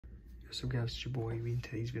So guys, it's your boy. In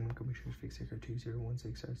today's video, I'm going to make sure to fix Echo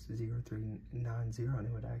 2016-0390. I know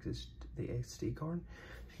how to access the SD card.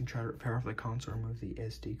 You can try to repair off the console, remove the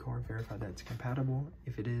SD card, verify that it's compatible.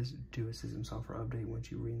 If it is, do a system software update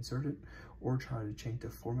once you reinsert it, or try to change the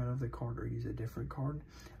format of the card or use a different card,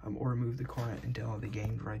 or remove the card and download the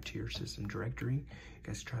game right to your system directory. You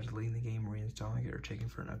guys try deleting the game, reinstalling it, or checking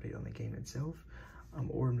for an update on the game itself.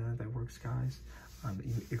 Or none of that works, guys.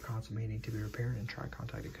 Your console may need to be repaired, and try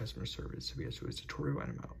contacting customer service. So we have this tutorial,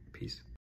 and I'm out. Peace.